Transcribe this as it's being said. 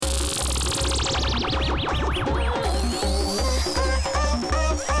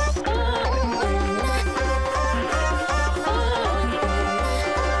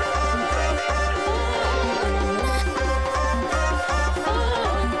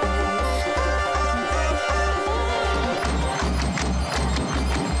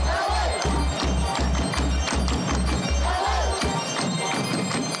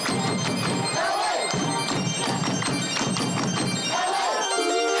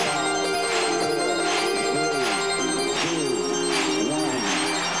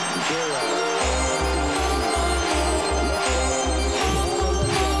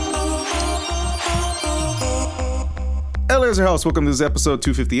Laser House, welcome to this episode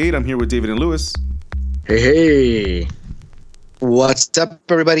 258. I'm here with David and Lewis. Hey. What's up,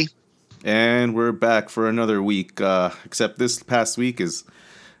 everybody? And we're back for another week, except this past week is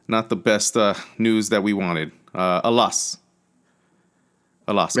not the best news that we wanted. A loss.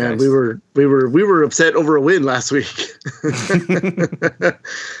 A loss, man, guys. we were upset over a win last week.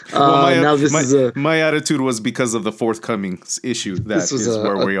 My attitude was because of the forthcoming issue. That is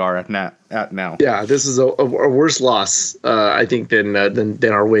where we are at now. Yeah, this is a worse loss, I think, than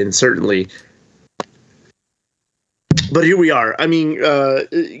our win, certainly. But here we are. I mean,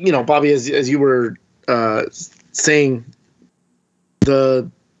 Bobby, as you were saying,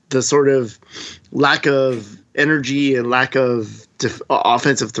 the sort of lack of energy and lack of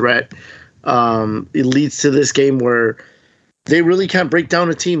offensive threat, it leads to this game where they really can't break down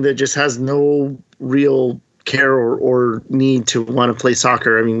a team that just has no real care or need to want to play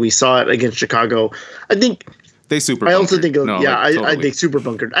soccer. I mean, we saw it against Chicago. I think they super. I also think, I think super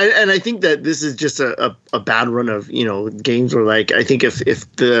bunkered. And I think that this is just a bad run of games where, like, I think if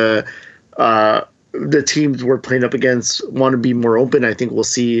the teams we're playing up against want to be more open, I think we'll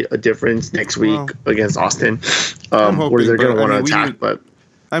see a difference next week against Austin, where they're going to want to attack. But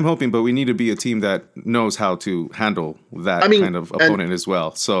I'm hoping, but we need to be a team that knows how to handle that kind of opponent as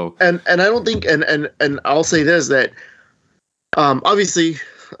well. So and I don't think and I'll say this, that obviously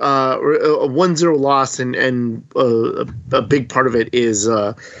a 1-0 loss and a big part of it is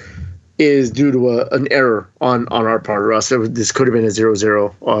due to an error on our part, or else this could have been a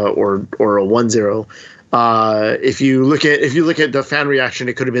 0-0 or a 1-0. If you look at the fan reaction,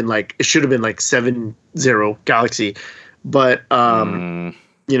 it should have been like 7-0 Galaxy, but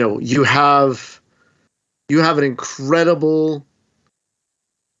you have an incredible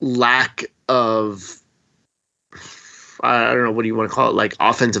lack of, I don't know, what do you want to call it, like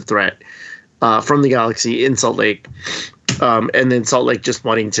offensive threat from the Galaxy in Salt Lake. And then Salt Lake just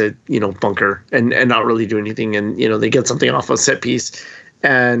wanting to, bunker and not really do anything. And, they get something off a set piece,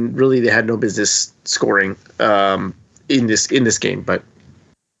 and really they had no business scoring in this game. But,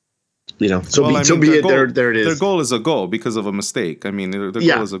 be it. There it is. Their goal is a goal because of a mistake. I mean, their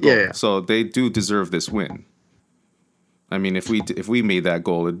goal is a goal. Yeah. So they do deserve this win. I mean, if we made that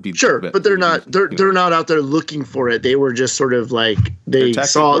goal, it'd be sure. But they're not out there looking for it. They were just sort of like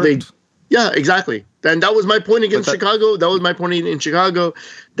Yeah, exactly. And that was my point against Chicago. That was my point in Chicago.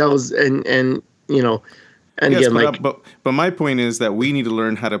 That was but my point is that we need to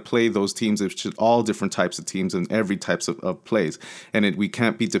learn how to play those teams. It's all different types of teams and every types of plays. And we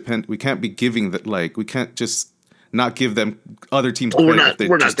can't be We can't be giving that. Like, we can't just not give them other teams credit.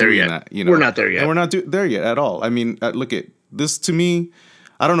 We're not there yet. We're not there yet. And we're not there yet at all. I mean, look at this. To me,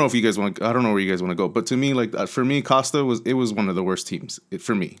 I don't know where you guys want to go, but to me, like, for me, Costa was one of the worst teams.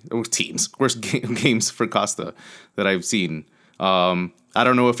 Worst games for Costa that I've seen. I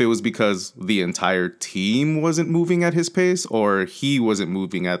don't know if it was because the entire team wasn't moving at his pace or he wasn't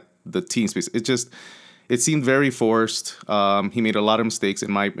moving at the team's pace. It seemed very forced. He made a lot of mistakes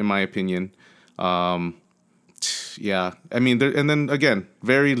in my opinion. Yeah, I mean, and then again,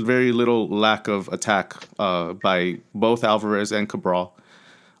 very, very little lack of attack by both Alvarez and Cabral.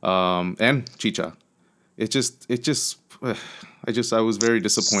 And Chicha. I was very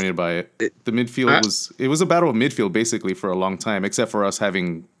disappointed by it. The midfield it was a battle of midfield basically for a long time, except for us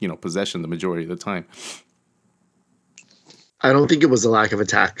having, possession the majority of the time. I don't think it was a lack of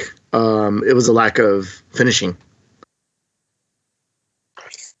attack. It was a lack of finishing.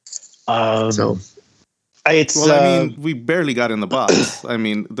 We barely got in the box. I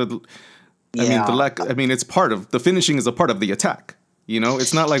mean, it's part of the finishing is a part of the attack.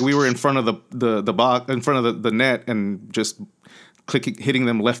 It's not like we were in front of the box, in front of the net, and just hitting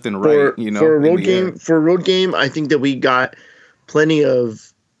them left and right. For a road game, I think that we got plenty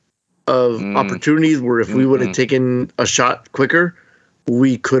of opportunities where if we would have taken a shot quicker,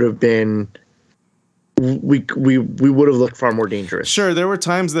 we could have been. We would have looked far more dangerous. Sure, there were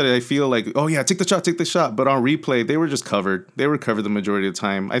times that I feel like, oh yeah, take the shot. But on replay, they were just covered. They were covered the majority of the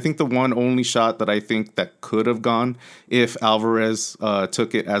time. I think the one only shot that I think that could have gone if Alvarez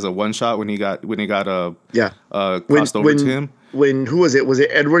took it as a one shot when he got crossed over to him. Who was it? Was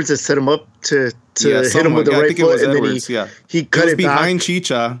it Edwards that set him up to hit him with the right foot? And Edwards, then he cut it behind back.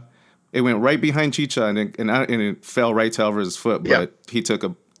 Chicha. It went right behind Chicha and it fell right to Alvarez's foot. But he took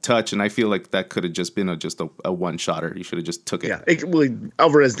a touch, and I feel like that could have just been a one shotter. You should have just took it. Yeah,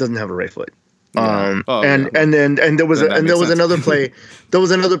 Alvarez doesn't have a right foot. And there was another play. There was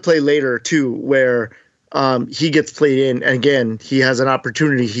another play later too where he gets played in, and again he has an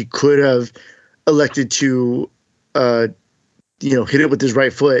opportunity. He could have elected to hit it with his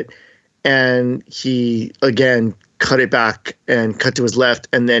right foot, and he again cut it back and cut to his left,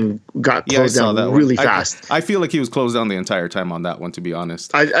 and then got Yeah, I closed saw down that really one. fast. I feel like he was closed down the entire time on that one, to be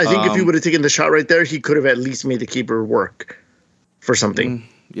honest. I think if he would have taken the shot right there, he could have at least made the keeper work for something.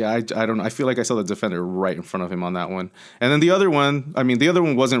 Yeah, I don't know. I feel like I saw the defender right in front of him on that one. And then the other one, I mean, the other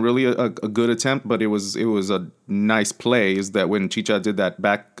one wasn't really a good attempt, but it was a nice play. Is that when Chicha did that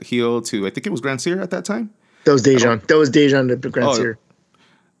back heel to, I think it was Grandsir at that time? That was Dejan. That was Dejan to Grandsir.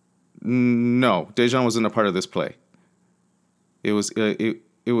 No, Dejan wasn't a part of this play. It was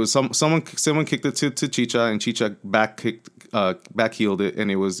someone kicked it to Chicha, and Chicha back heeled it,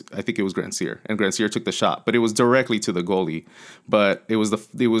 and I think it was Grandsir, and Grandsir took the shot, but it was directly to the goalie. But it was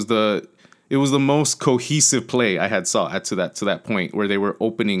the most cohesive play I had saw to that point where they were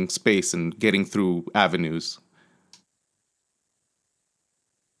opening space and getting through avenues.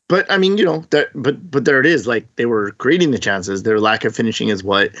 But I mean, but there it is. Like, they were creating the chances. Their lack of finishing is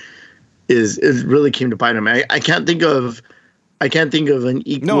what is really came to bite them. I can't think of an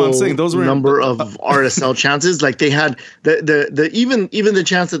equal number of RSL chances. Like, they had even the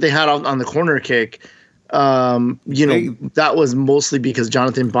chance that they had on the corner kick. That was mostly because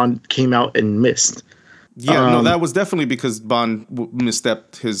Jonathan Bond came out and missed. Yeah, no, that was definitely because Bond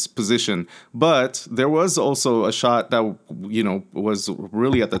misstepped his position. But there was also a shot that, was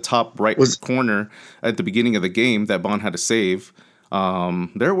really at the top right corner at the beginning of the game that Bond had to save. I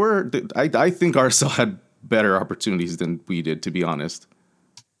think RSL had better opportunities than we did, to be honest.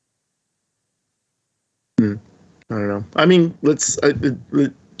 I don't know. I mean, let's.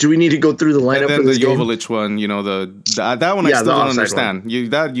 Do we need to go through the lineup for this game? The Joveljic one, that one I still don't understand.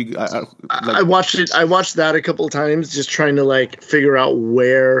 I watched it. I watched that a couple of times, just trying to figure out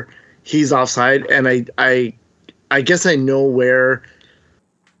where he's offside, and I guess I know where.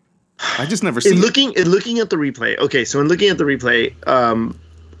 I just never seen. In looking at the replay. Okay, so in looking at the replay,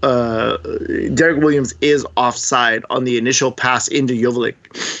 Derek Williams is offside on the initial pass into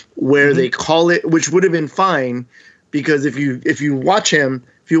Joveljic, where they call it, which would have been fine, because if you watch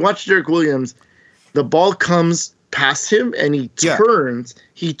Derek Williams, the ball comes past him and he turns. Yeah.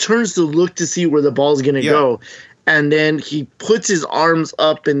 He turns to look to see where the ball's going to go. And then he puts his arms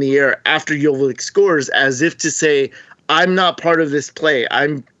up in the air after Joveljic scores, as if to say, I'm not part of this play.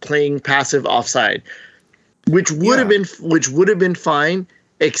 I'm playing passive offside, which would have been fine,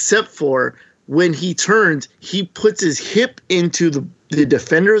 except for when he turns, he puts his hip into the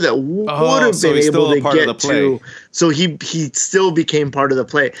defender that would have been able to get to. So he still became part of the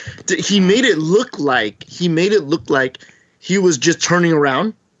play. He made it look like he was just turning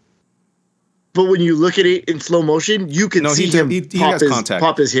around. But when you look at it in slow motion, you can see him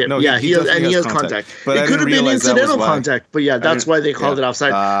pop his hip. No, he has contact. But it could have been incidental contact, but that's why they called it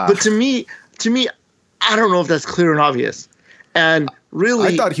offside. But to me, I don't know if that's clear and obvious. And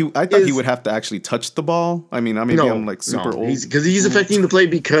really, I thought he would have to actually touch the ball. I mean, I'm like super old because he's affecting the play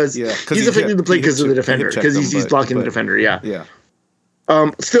because of the defender, because he's blocking the defender. Yeah.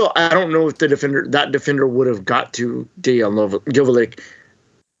 Still, I don't know if that defender would have got to Dejan Joveljic.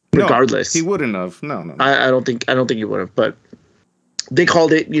 Regardless, no, he wouldn't have. No. I don't think he would have. But they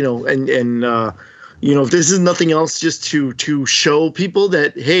called it, and if this is nothing else, just to show people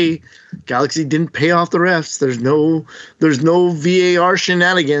that, hey, Galaxy didn't pay off the refs. There's no VAR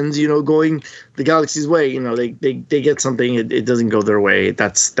shenanigans, going the Galaxy's way. They get something, it doesn't go their way.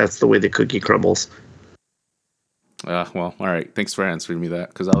 That's the way the cookie crumbles. Well, all right. Thanks for answering me that,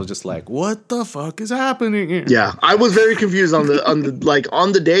 because I was just like, what the fuck is happening here? Yeah, I was very confused on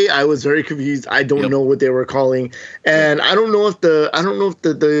the day. I was very confused. I don't know what they were calling, and I don't know if the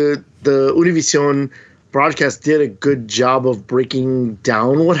Univision broadcast did a good job of breaking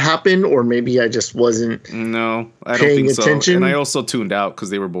down what happened, or maybe I just wasn't. No, I don't think attention. So. And I also tuned out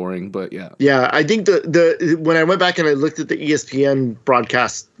because they were boring. But yeah. Yeah, I think the when I went back and I looked at the ESPN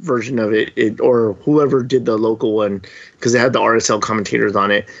broadcast version of it or whoever did the local one, because they had the RSL commentators on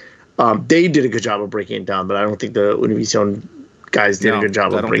it, they did a good job of breaking it down. But I don't think the Univision guys did a good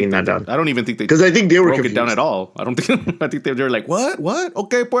job of breaking that down. I don't even think they, because I think they were broke confused. It down at all. I don't think. I think they were like, what?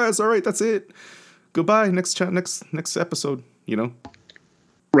 Okay, pues, all right, that's it. Goodbye. Next episode.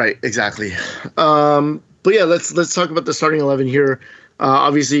 Right. Exactly. But yeah, let's talk about the starting 11 here.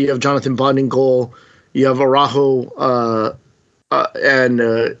 Obviously, you have Jonathan Bond in goal. You have Araujo and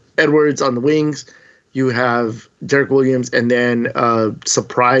Edwards on the wings. You have Derek Williams, and then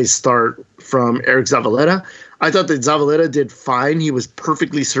surprise start from Eric Zavaleta. I thought that Zavaleta did fine. He was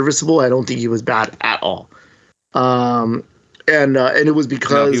perfectly serviceable. I don't think he was bad at all. And it was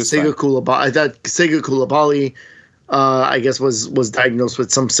because Sega Koulibaly, I guess, was diagnosed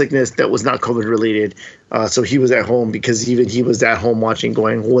with some sickness that was not COVID related. So he was at home, because even he was at home watching,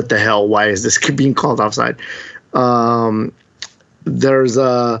 going, what the hell? Why is this being called offside? There's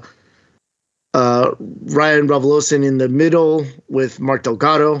Ryan Ravalosin in the middle with Mark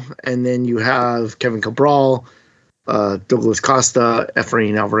Delgado, and then you have Kevin Cabral, Douglas Costa,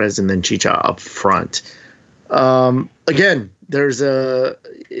 Efrain Alvarez, and then Chicha up front. Again, there's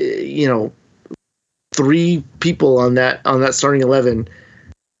three people on that starting 11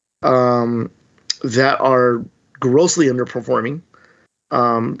 that are grossly underperforming.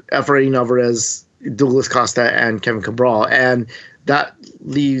 Efrain Alvarez, Douglas Costa, and Kevin Cabral, and that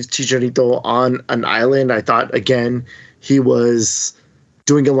leaves Chicharito on an island. I thought, again, he was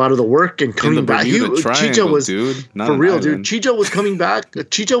doing a lot of the work and coming back. Chicha was, dude, for real, dude. Chicha was coming back.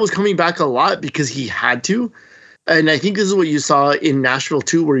 Chicha was coming back a lot because he had to. And I think this is what you saw in Nashville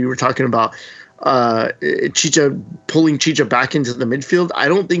too, where you were talking about Chicha pulling Chicha back into the midfield. I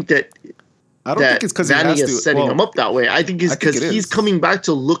don't think it's because Vanny is setting him up that way. I think it's because he's coming back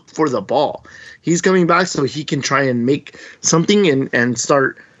to look for the ball. He's coming back so he can try and make something and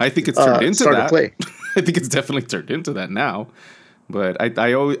start. I think it's turned into that. Play. I think it's definitely turned into that now. But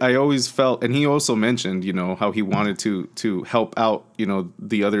I always felt, and he also mentioned, how he wanted to help out,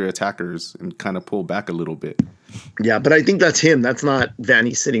 the other attackers and kind of pull back a little bit. Yeah, but I think that's him. That's not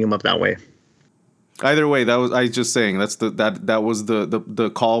Vanny setting him up that way. Either way, that was that was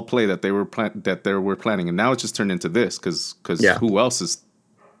the call play that they were planning, and now it's just turned into this because who else is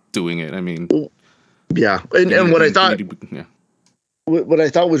doing it? I mean, yeah, and what I thought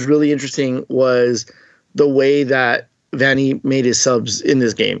was really interesting was the way that Vanny made his subs in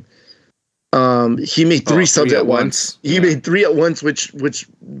this game. He made three subs at once. He made three at once, which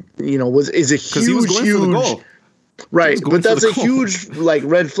is a huge goal. Right, but that's a huge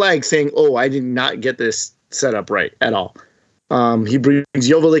red flag saying, "Oh, I did not get this set up right at all." He brings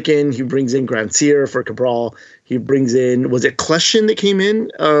Joveljic in. He brings in Grandsir for Cabral. He brings in, was it Kleshin that came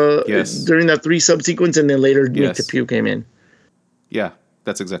in during that three sub sequence, and then later Nick Tepew came in. Yeah,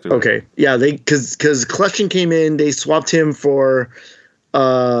 that's exactly right. Okay, yeah, because Kleshin came in, they swapped him for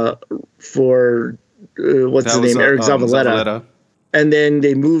what's his name, Eric Zavaleta, and then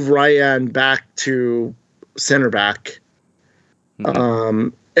they moved Ryan back to center back. Mm-hmm.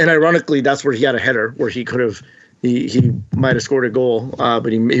 And ironically, that's where he had a header where he could have, he might have scored a goal,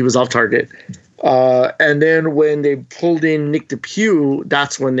 but he was off target. And then when they pulled in Nick Depew,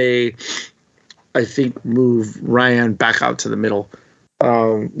 that's when they, I think, moved Ryan back out to the middle,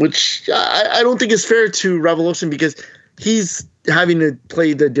 which I don't think is fair to Ravalosin because he's having to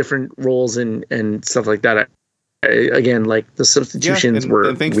play the different roles and stuff like that. Again, like the substitutions were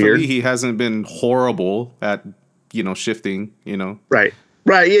and thankfully weird. He hasn't been horrible at shifting. Right.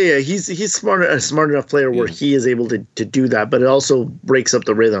 Yeah. He's a smart enough player where he is able to do that, but it also breaks up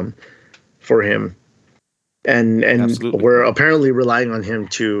the rhythm for him, and Absolutely. We're apparently relying on him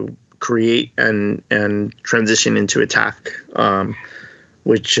to create and transition into attack,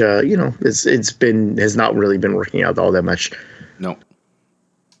 which has not really been working out all that much. No.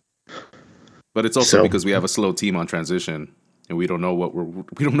 But it's also because we have a slow team on transition, and we don't know where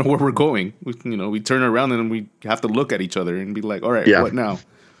we're going. We turn around and we have to look at each other and be like, "All right, what now?"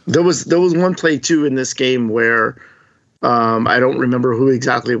 There was one play too in this game where I don't remember who it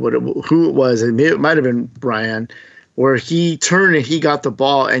was. It might have been Brian, where he turned and he got the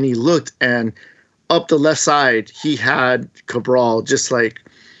ball and he looked, and up the left side he had Cabral just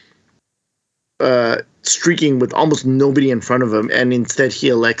streaking with almost nobody in front of him, and instead he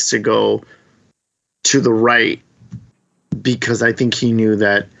elects to go to the right because I think he knew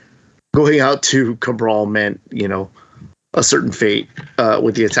that going out to Cabral meant, a certain fate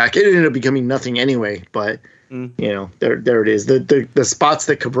with the attack. It ended up becoming nothing anyway, but there it is. The spots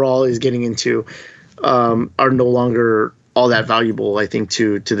that Cabral is getting into are no longer all that valuable, I think,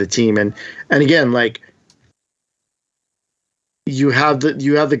 to the team. And again, you have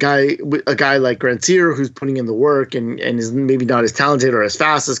a guy like Grandsir who's putting in the work and is maybe not as talented or as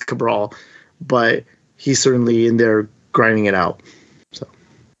fast as Cabral, but he's certainly in there grinding it out. So,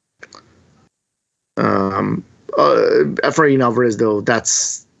 Efrain Alvarez, though,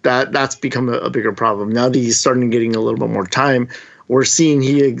 that's become a bigger problem. Now that he's starting getting a little bit more time, we're seeing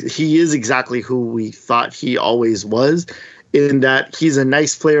he is exactly who we thought he always was, in that he's a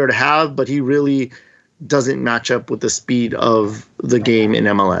nice player to have, but he really doesn't match up with the speed of the game in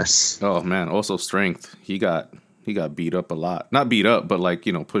MLS. Oh man, also strength. He got beat up a lot. Not beat up, but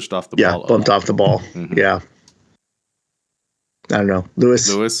pushed off the ball. Yeah, bumped off the ball. Mm-hmm. Yeah. I don't know.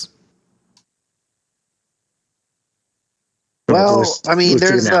 Lewis. Well, I mean,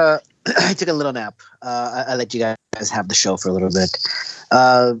 there's I took a little nap. I let you guys have the show for a little bit.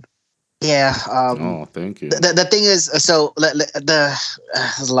 Yeah. Thank you. The thing is, so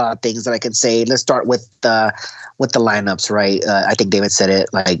there's a lot of things that I can say. Let's start with the lineups, right? I think David said it.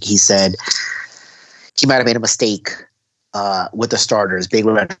 Like he said, he might have made a mistake with the starters. Big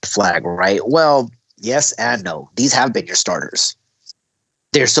red flag, right? Well, yes and no. These have been your starters.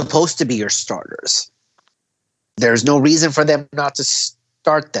 They're supposed to be your starters. There's no reason for them not to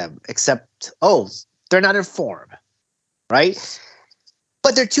start them, except they're not in form, right?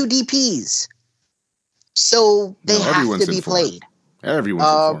 But they're two DPs. So they have to be played. Everyone's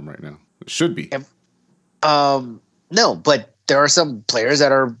in form right now. It should be. No, but there are some players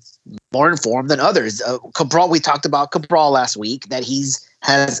that are more informed than others. Cabral, we talked about Cabral last week, that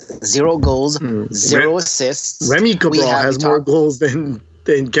has 0 goals, 0 assists. Remy Cabral has more goals than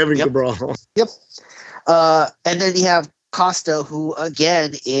Kevin Cabral. Yep. And then you have Costa, who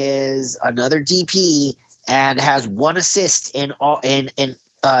again is another DP and has 1 assist in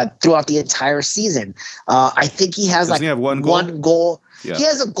throughout the entire season. I think he has he have one goal? Yeah. He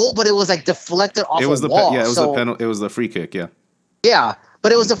has a goal, but it was like deflected off the wall. It was the penalty. It was the free kick. Yeah. Yeah,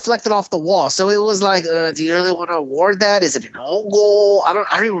 but it was deflected off the wall. So it was like, do you really want to award that? Is it an own goal? I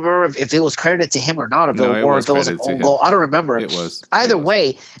don't remember if it was credited to him or not, if it was an own goal. I don't remember. It was. Either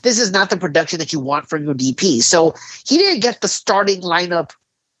way, this is not the production that you want from your DP. So he didn't get the starting lineup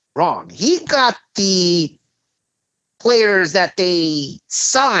wrong. He got the players that they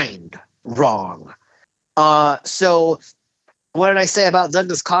signed wrong. So what did I say about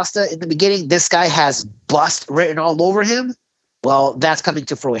Douglas Costa in the beginning? This guy has bust written all over him. Well, that's coming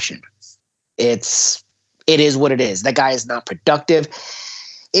to fruition. It is what it is. That guy is not productive.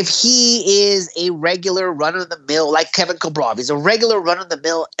 If he is a regular run-of-the-mill, like Kevin Cabral, he's a regular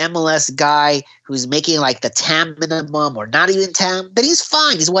run-of-the-mill MLS guy who's making like the TAM minimum or not even TAM, then he's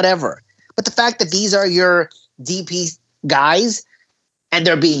fine. He's whatever. But the fact that these are your DP guys and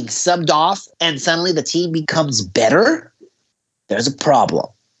they're being subbed off and suddenly the team becomes better, there's a problem.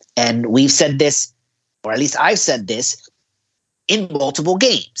 And we've said this, or at least I've said this, in multiple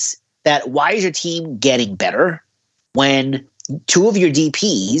games, that why is your team getting better when 2 of your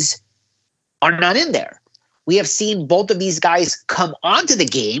DPs are not in there? We have seen both of these guys come onto the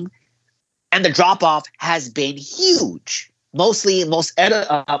game, and the drop-off has been huge. Most noticeably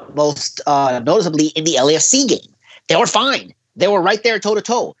in the LAFC game. They were fine. They were right there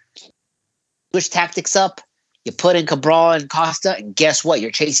toe-to-toe. Switch tactics up, you put in Cabral and Costa, and guess what?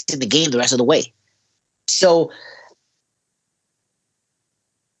 You're chasing the game the rest of the way. So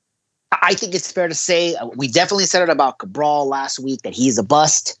I think it's fair to say we definitely said it about Cabral last week that he's a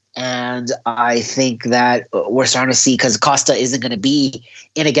bust. And I think that we're starting to see, because Costa isn't going to be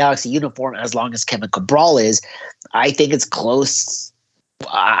in a Galaxy uniform as long as Kevin Cabral is. I think it's close.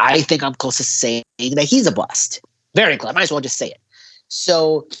 I think I'm close to saying that he's a bust. Very close. I might as well just say it.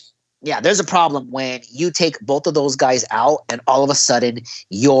 So, yeah, there's a problem when you take both of those guys out and all of a sudden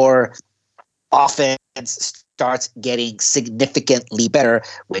your offense starts getting significantly better,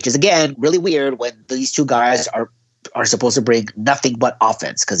 which is, again, really weird when these 2 guys are supposed to bring nothing but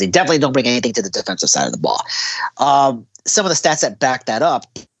offense, because they definitely don't bring anything to the defensive side of the ball. Some of the stats that back that up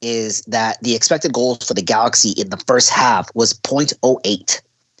is that the expected goals for the Galaxy in the first half was 0.08.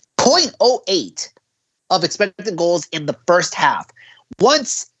 0.08 of expected goals in the first half.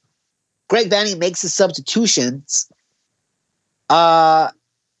 Once Greg Vanney makes his substitutions, the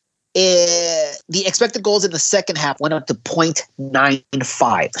expected goals in the second half went up to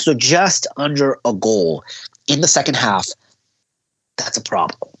 0.95. So just under a goal in the second half. That's a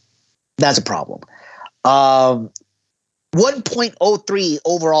problem. 1.03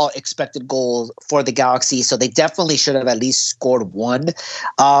 overall expected goals for the Galaxy. So they definitely should have at least scored 1.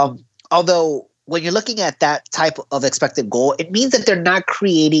 Although when you're looking at that type of expected goal, it means that they're not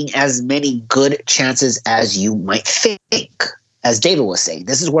creating as many good chances as you might think. As David was saying,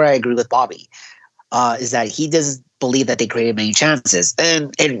 this is where I agree with Bobby, is that he doesn't believe that they created many chances.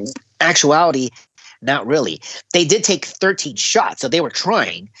 And in actuality, not really. They did take 13 shots, so they were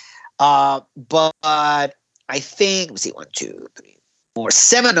trying. But I think, let's see, 1, 2, 3, 4,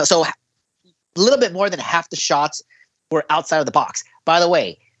 7. So a little bit more than half the shots were outside of the box. By the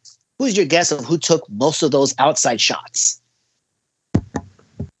way, who's your guess of who took most of those outside shots?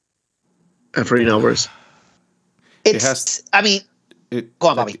 Efrain Alvarez. Go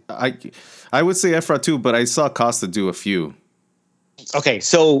on, Bobby. I would say Efra too, but I saw Costa do a few. Okay,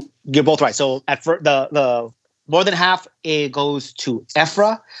 so you're both right. So at the more than half, it goes to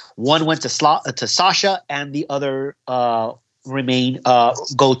Efra. 1 went to Sasha, and the other go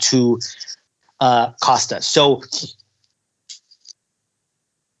to Costa. So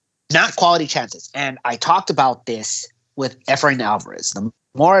not quality chances. And I talked about this with Efrain Alvarez. The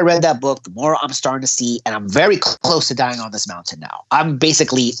more I read that book, the more I'm starting to see, and I'm very close to dying on this mountain now. I'm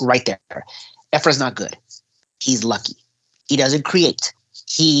basically right there. Efra's not good. He's lucky. He doesn't create.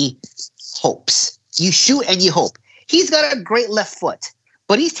 He hopes. You shoot and you hope. He's got a great left foot,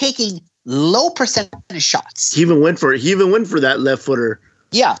 but he's taking low percentage shots. He even went for that left footer.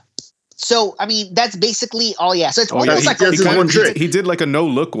 Yeah. So I mean, that's basically all. Yeah. So it's almost like he did like a no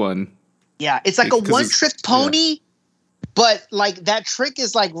look one. Yeah, it's like a one trick pony. Yeah. But like that trick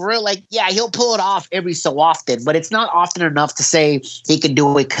is like real, like, yeah, he'll pull it off every so often, but it's not often enough to say he can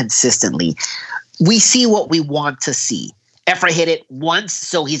do it consistently. We see what we want to see. Efra hit it once,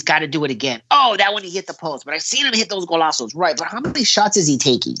 so he's got to do it again. Oh, that one he hit the post, but I've seen him hit those golazos, right? But how many shots is he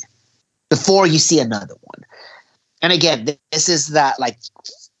taking before you see another one? And again, this is that, like,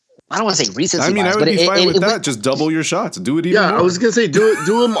 I don't want to say recency. I mean, I would be fine with that. Just double your shots. Do it even more. I was gonna say do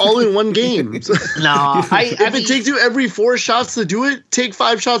them all in one game. If it takes you every 4 shots to do it, take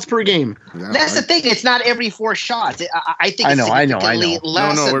 5 shots per game. Yeah, that's the thing. It's not every 4 shots. I think it's significantly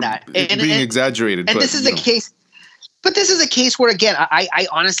less than that. It's being exaggerated. And this is a case. But this is a case where, again, I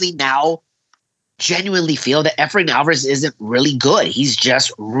honestly now genuinely feel that Efrain Alvarez isn't really good. He's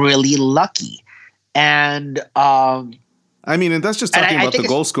just really lucky, and I mean, and that's just talking about the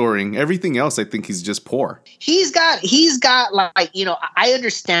goal scoring. Everything else, I think he's just poor. He's got like, you know, I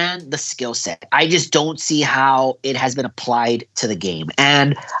understand the skill set. I just don't see how it has been applied to the game.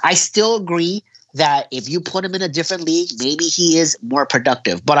 And I still agree that if you put him in a different league, maybe he is more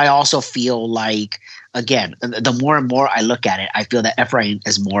productive. But I also feel like, again, the more and more I look at it, I feel that Efrain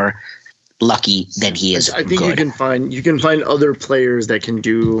is more lucky than he is. I think good. you can find other players that can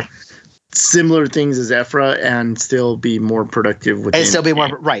do similar things as Efra and still be more productive with and still be more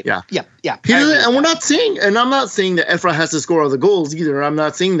right. Yeah. And I'm not saying that Efra has to score all the goals either. I'm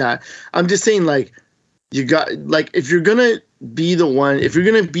not saying that. I'm just saying, like, you got, like, if you're gonna be the one, if you're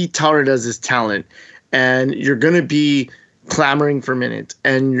gonna be touted as this talent, and you're gonna be clamoring for minutes,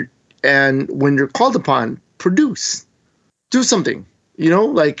 and when you're called upon, produce, do something. You know,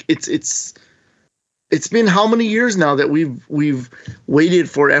 like it's been how many years now that we've waited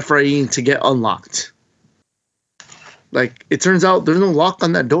for Efrain to get unlocked? Like, it turns out there's no lock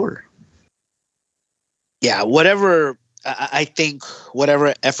on that door. Yeah, I think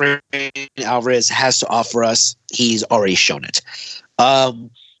whatever Efrain Alvarez has to offer us, he's already shown it.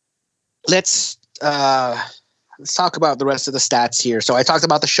 Let's talk about the rest of the stats here. So I talked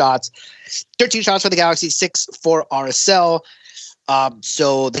about the shots. 13 shots for the Galaxy, 6 for RSL.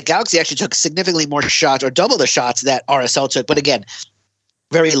 So the Galaxy actually took significantly more shots, or double the shots that RSL took. But again,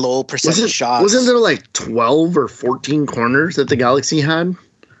 very low percentage shots. Wasn't there like 12 or 14 corners that the Galaxy had?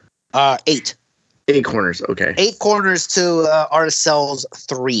 8. 8 corners, okay. 8 corners to RSL's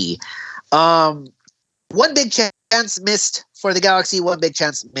 3. One big chance missed for the Galaxy, one big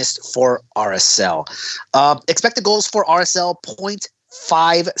chance missed for RSL. Expected goals for RSL,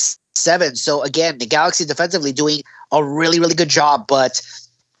 0.57. So again, the Galaxy defensively doing a really, really good job, but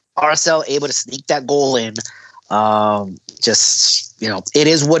RSL able to sneak that goal in. Just, you know, it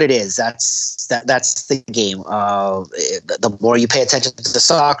is what it is. That's the game. The more you pay attention to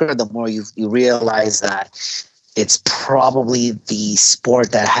soccer, the more you realize that it's probably the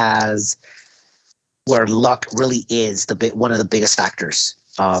sport that has where luck really is one of the biggest factors.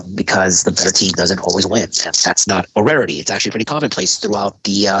 Because the better team doesn't always win. And that's not a rarity. It's actually pretty commonplace throughout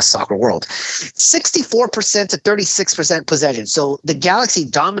the soccer world. 64% to 36% possession. So the Galaxy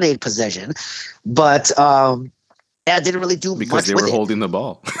dominated possession, but that didn't really do much with it. Because they were holding the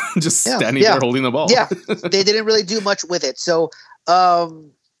ball. Just standing there holding the ball. Yeah, they didn't really do much with it. So, so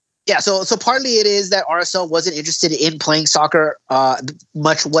partly it is that RSL wasn't interested in playing soccer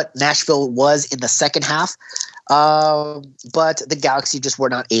much what Nashville was in the second half. But the Galaxy just were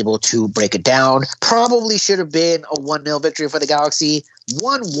not able to break it down. Probably should have been a 1-0 victory for the Galaxy.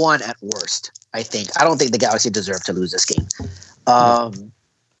 1-1 at worst, I think. I don't think the Galaxy deserved to lose this game.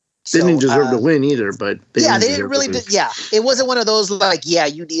 They didn't deserve to win either, but they didn't really. It wasn't one of those like,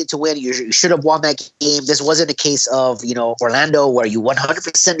 you needed to win. You should have won that game. This wasn't a case of, you know, Orlando where you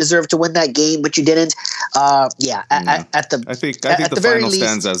 100% deserved to win that game, but you didn't. I think the final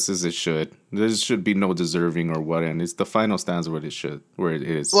stands as it should. There should be no deserving or what, and it's the final stands where it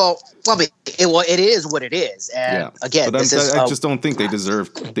is. Well, I mean, it is what it is, and again, but I just don't think they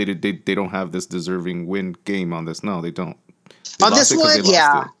deserve. They don't have this deserving win game on this. No, they don't. On this one,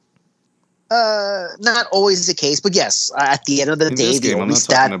 not always the case, but yes, at the end of the day, the only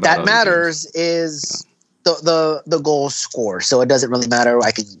stat that matters is the goal score. So it doesn't really matter.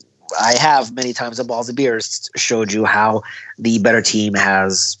 I have many times on Balls of Beers showed you how the better team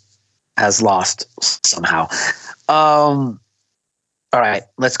has lost somehow. All right,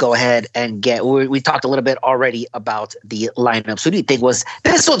 let's go ahead and we talked a little bit already about the lineups. Who do you think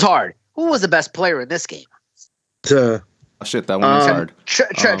this one's hard. Who was the best player in this game? Oh, shit, that one is hard.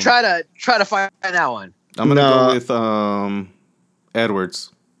 Try to find that one. I'm going to go with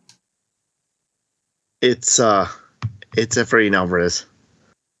Edwards. It's Efrain Alvarez.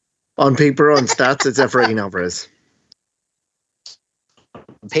 On paper, on stats, it's Efrain Alvarez.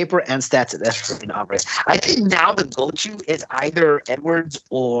 Paper and stats, that's Efrain Alvarez. I think now the go-to is either Edwards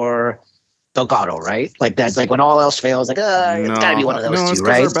or Delgado, right? Like that's like when all else fails, it's gotta be one of those two,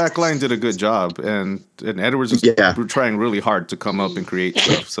 right? Our back line did a good job, and Edwards was trying really hard to come up and create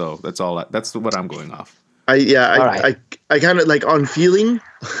stuff. So that's what I'm going off. I kind of like on feeling,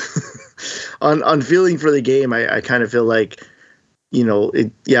 on feeling for the game. I kind of feel like,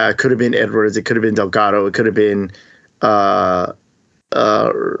 it could have been Edwards, it could have been Delgado, it could have been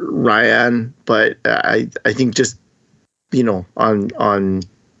Ryan, but I think just on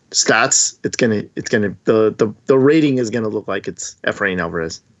stats, it's gonna the rating is gonna look like it's Efrain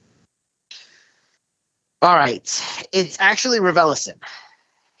Alvarez. All right, it's actually Raveloson.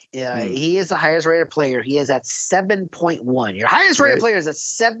 He is the highest rated player. He is at 7.1. Your highest rated player is at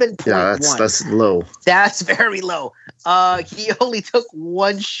 7.1. Yeah, that's low. That's very low. He only took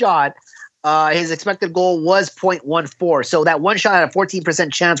one shot. His expected goal was 0.14. So that one shot had a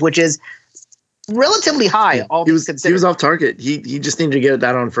 14% chance, which is relatively high. He was off target. He just needed to get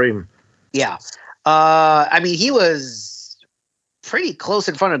that on frame. Yeah. He was pretty close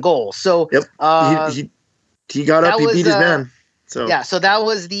in front of goal. So yep. He got up. He beat his man. So yeah, so that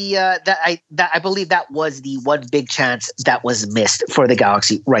was I believe that was the one big chance that was missed for the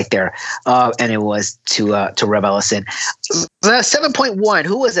Galaxy right there, and it was to Raveloson. 7.1.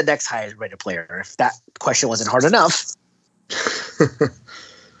 Who was the next highest rated player? If that question wasn't hard enough.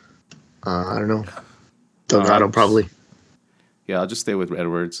 I don't know. Delgado probably. Yeah, I'll just stay with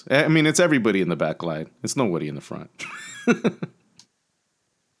Edwards. I mean, it's everybody in the back line. It's nobody in the front.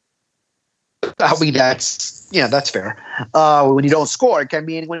 I mean, that's fair. When you don't score, it can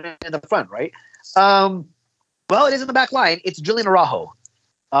be anyone in the front, right? Well, it is in the back line. It's Julian Araujo.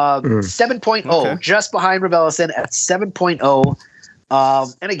 7.0, okay. Just behind Raveloson at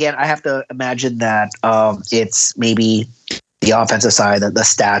 7.0. And again, I have to imagine that it's maybe the offensive side, the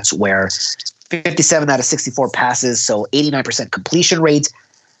stats where 57 out of 64 passes, so 89% completion rate.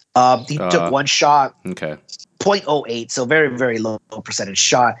 He took one shot. Okay. 0.08, so very, very low percentage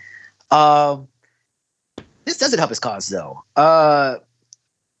shot. This doesn't help his cause, though.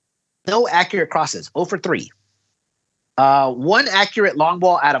 No accurate crosses, 0 for 3. One accurate long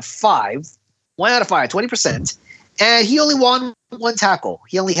ball out of 5. 1 out of 5, 20%. And he only won one tackle.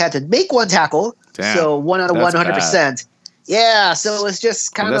 He only had to make one tackle. Damn, so 1 out of 100%. Bad. Yeah, so it's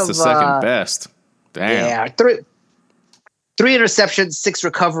just kind of... That's the second best. Damn. Yeah, three interceptions, 6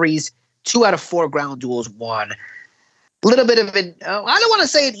 recoveries, 2 out of 4 ground duels won. A little bit of I don't want to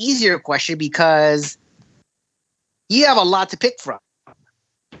say an easier question because you have a lot to pick from.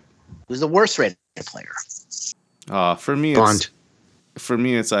 Who's the worst rated player? For me, Bond.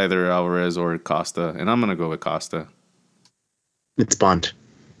 It's either Alvarez or Costa, and I'm gonna go with Costa. It's Bond.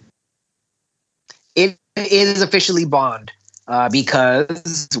 It is officially Bond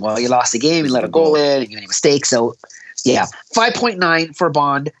because you lost the game, you let a goal in, and you made a mistake. So yeah, 5.9 for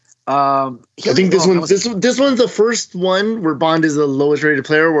Bond. I think this one's the first one where Bond is the lowest rated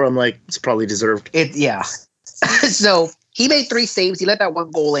player where I'm like, it's probably deserved. So he made 3 saves. He let that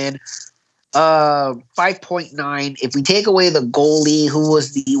one goal in. 5.9. If we take away the goalie, who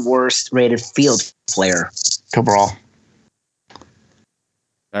was the worst rated field player? Cabral.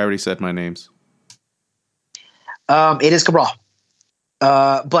 I already said my names. It is Cabral.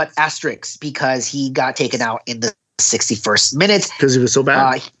 But asterisk because he got taken out in the 61st minute. Because he was so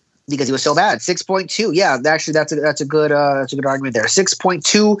bad. Because he was so bad. 6.2. Yeah, actually, that's a good argument there.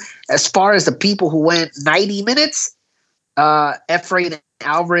 6.2. As far as the people who went 90 minutes, Efrain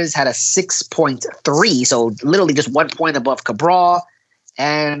Alvarez had a 6.3. So literally just 1 point above Cabral,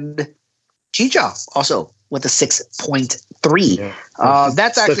 and Chicha also with a 6.3. Yeah.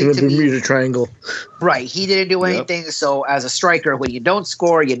 That's stuck actually in the Bermuda Triangle. Right. He didn't do anything. Yep. So as a striker, when you don't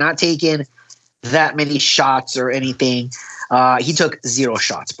score, you're not taking that many shots or anything. He took 0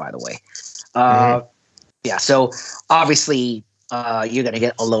 shots, by the way. Yeah, so obviously you're going to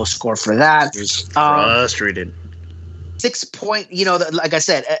get a low score for that. Frustrated. 6 point, like I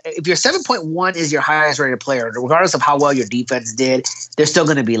said, if your 7.1 is your highest rated player, regardless of how well your defense did, they're still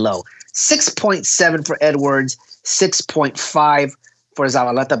going to be low. 6.7 for Edwards, 6.5 for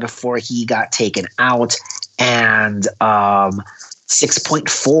Zavaleta before he got taken out, and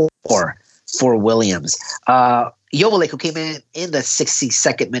 6.4 for Williams. Joveljic, who came in the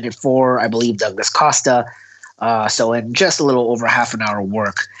 62nd minute for, I believe, Douglas Costa. So in just a little over half an hour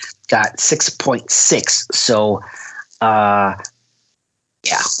work, got 6.6. So, yeah.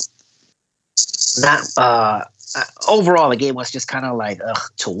 Not overall, the game was just kind of like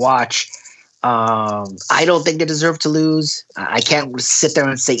to watch. I don't think they deserve to lose. I can't sit there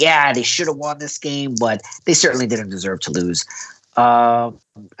and say, yeah, they should have won this game, but they certainly didn't deserve to lose. I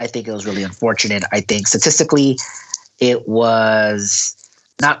think it was really unfortunate. I think statistically, it was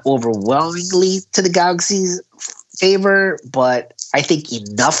not overwhelmingly to the Galaxy's favor, but I think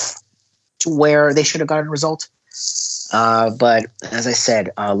enough to where they should have gotten a result. But as I said,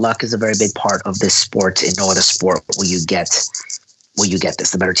 luck is a very big part of this sport. In no other sport will you get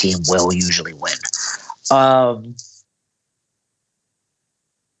this. The better team will usually win.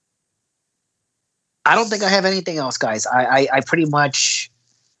 I don't think I have anything else, guys. I pretty much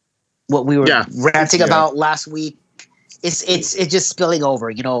what we were ranting about last week. It's just spilling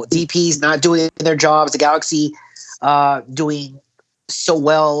over. DP's not doing their jobs. The Galaxy doing so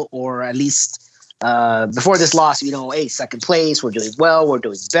well, or at least before this loss, hey, second place, we're doing well, we're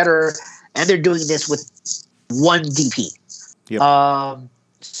doing better, and they're doing this with one DP. Yep.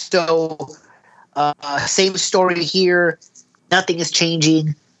 So same story here. Nothing is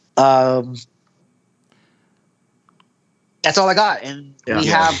changing. That's all I got. And we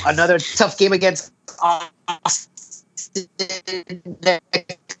have another tough game against Austin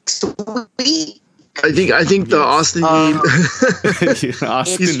next week. I think the Austin game.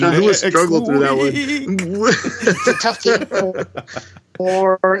 Austin really struggled through that one. It's a tough game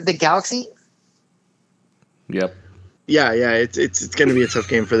for the Galaxy. Yep. Yeah, it's going to be a tough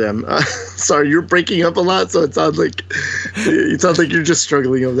game for them. Sorry, you're breaking up a lot, so it sounds like you're just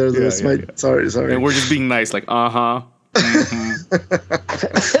struggling over there, Lewis. Sorry. And we're just being nice, like Mm-hmm.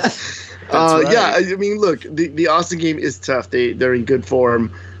 Right. Yeah, I mean, look, the Austin game is tough. They're in good form.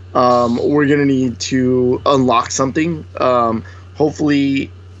 We're gonna need to unlock something.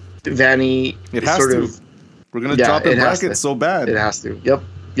 Hopefully, Vanney We're gonna drop the bracket so bad. It has to. Yep.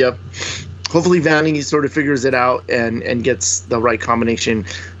 Hopefully, Vanney sort of figures it out and gets the right combination.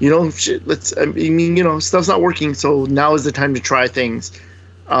 Stuff's not working, so now is the time to try things.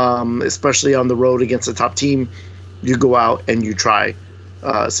 Especially on the road against a top team, you go out and you try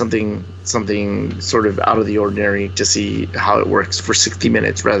something sort of out of the ordinary to see how it works for 60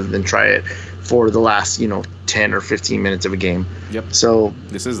 minutes rather than try it for the last 10 or 15 minutes of a game. Yep. So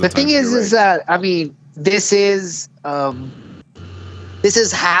this is the thing is that this is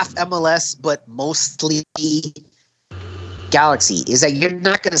half MLS, but mostly Galaxy. Is that you're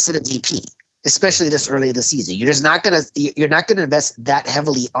not going to sit a DP, especially this early in the season. You're not going to invest that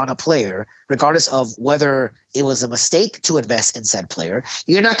heavily on a player, regardless of whether it was a mistake to invest in said player.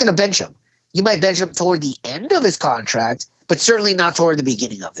 You're not going to bench him. You might bench him toward the end of his contract, but certainly not toward the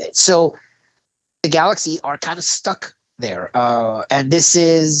beginning of it. So the Galaxy are kind of stuck there. And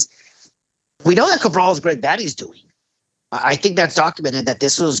we know that Cabral is Greg Vanney's doing. I think that's documented that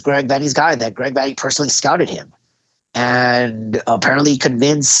this was Greg Vanney's guy, that Greg Vanney personally scouted him and apparently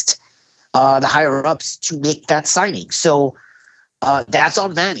convinced the higher-ups to make that signing. So that's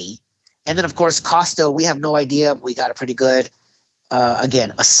on Vanney. And then, of course, Costa, we have no idea. We got a pretty good,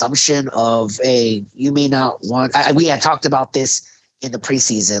 assumption of you may not want – we had talked about this in the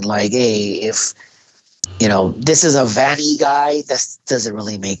preseason, like, hey, if, this is a Vanney guy, this doesn't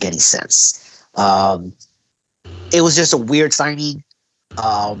really make any sense. It was just a weird signing.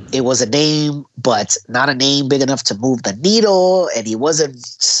 It was a name, but not a name big enough to move the needle. And he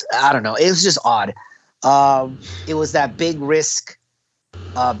wasn't, I don't know. It was just odd. It was that big risk,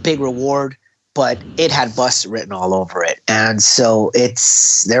 big reward, but it had bust written all over it. And so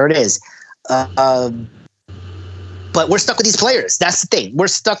there it is. But we're stuck with these players. That's the thing. We're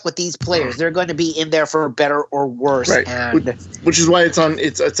stuck with these players. They're going to be in there for better or worse. Right. And which is why it's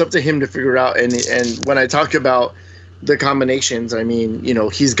up to him to figure out. And when I talk about the combinations, I mean,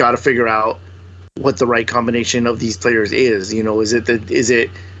 he's got to figure out what the right combination of these players is. Is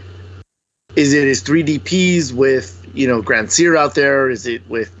it his 3 DPs with, Grand Sear out there? Is it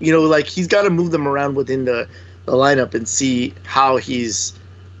with, he's got to move them around within the lineup and see how he's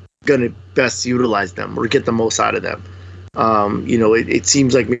going to best utilize them or get the most out of them. It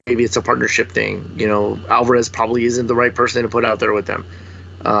seems like maybe it's a partnership thing. Alvarez probably isn't the right person to put out there with them.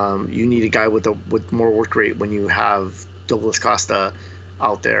 You need a guy with more work rate when you have Douglas Costa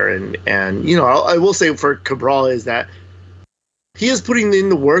out there. And I will say for Cabral is that he is putting in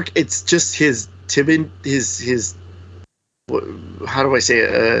the work. It's just his timid, his how do I say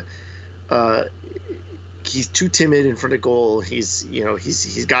it? He's too timid in front of goal. He's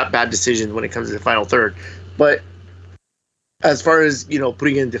got bad decisions when it comes to the final third. But as far as,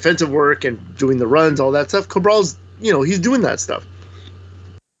 putting in defensive work and doing the runs, all that stuff, Cabral's, he's doing that stuff.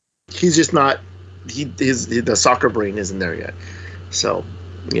 He's just not, the soccer brain isn't there yet. So,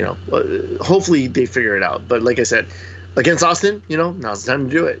 hopefully they figure it out. But like I said, against Austin, now's the time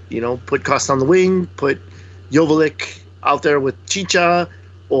to do it. Put Costa on the wing, put Joveljic out there with Chicha,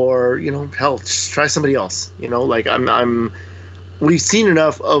 or, hell, just try somebody else. We've seen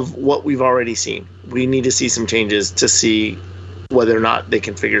enough of what we've already seen. We need to see some changes to see whether or not they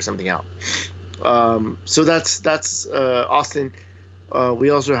can figure something out. So that's Austin. We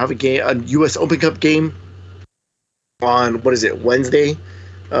also have a U.S. Open Cup game on Wednesday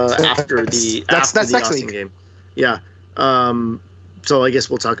after the Austin game. Yeah. So I guess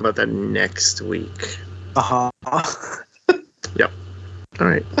we'll talk about that next week. Yep. All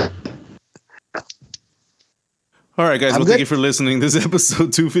right. All right, guys. Thank you for listening. This is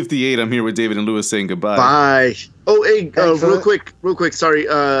episode 258. I'm here with David and Lewis saying goodbye. Bye. Oh, hey, real quick. Sorry.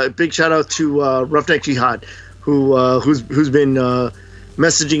 Big shout out to Roughneck Jihad, who's been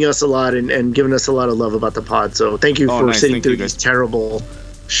messaging us a lot and giving us a lot of love about the pod. So thank you for sitting through these terrible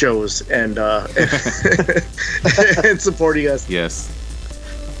shows and and supporting us. Yes.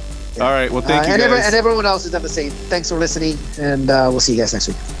 Yeah. All right. Well, thank you, guys. And everyone else has done the same. Thanks for listening, and we'll see you guys next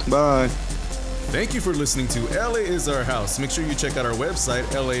week. Bye. Thank you for listening to LA is Our House. Make sure you check out our website,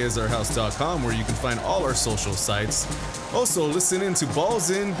 laisourhouse.com, where you can find all our social sites. Also, listen in to Balls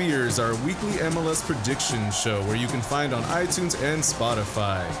In Beers, our weekly MLS prediction show, where you can find on iTunes and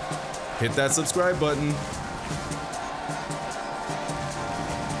Spotify. Hit that subscribe button.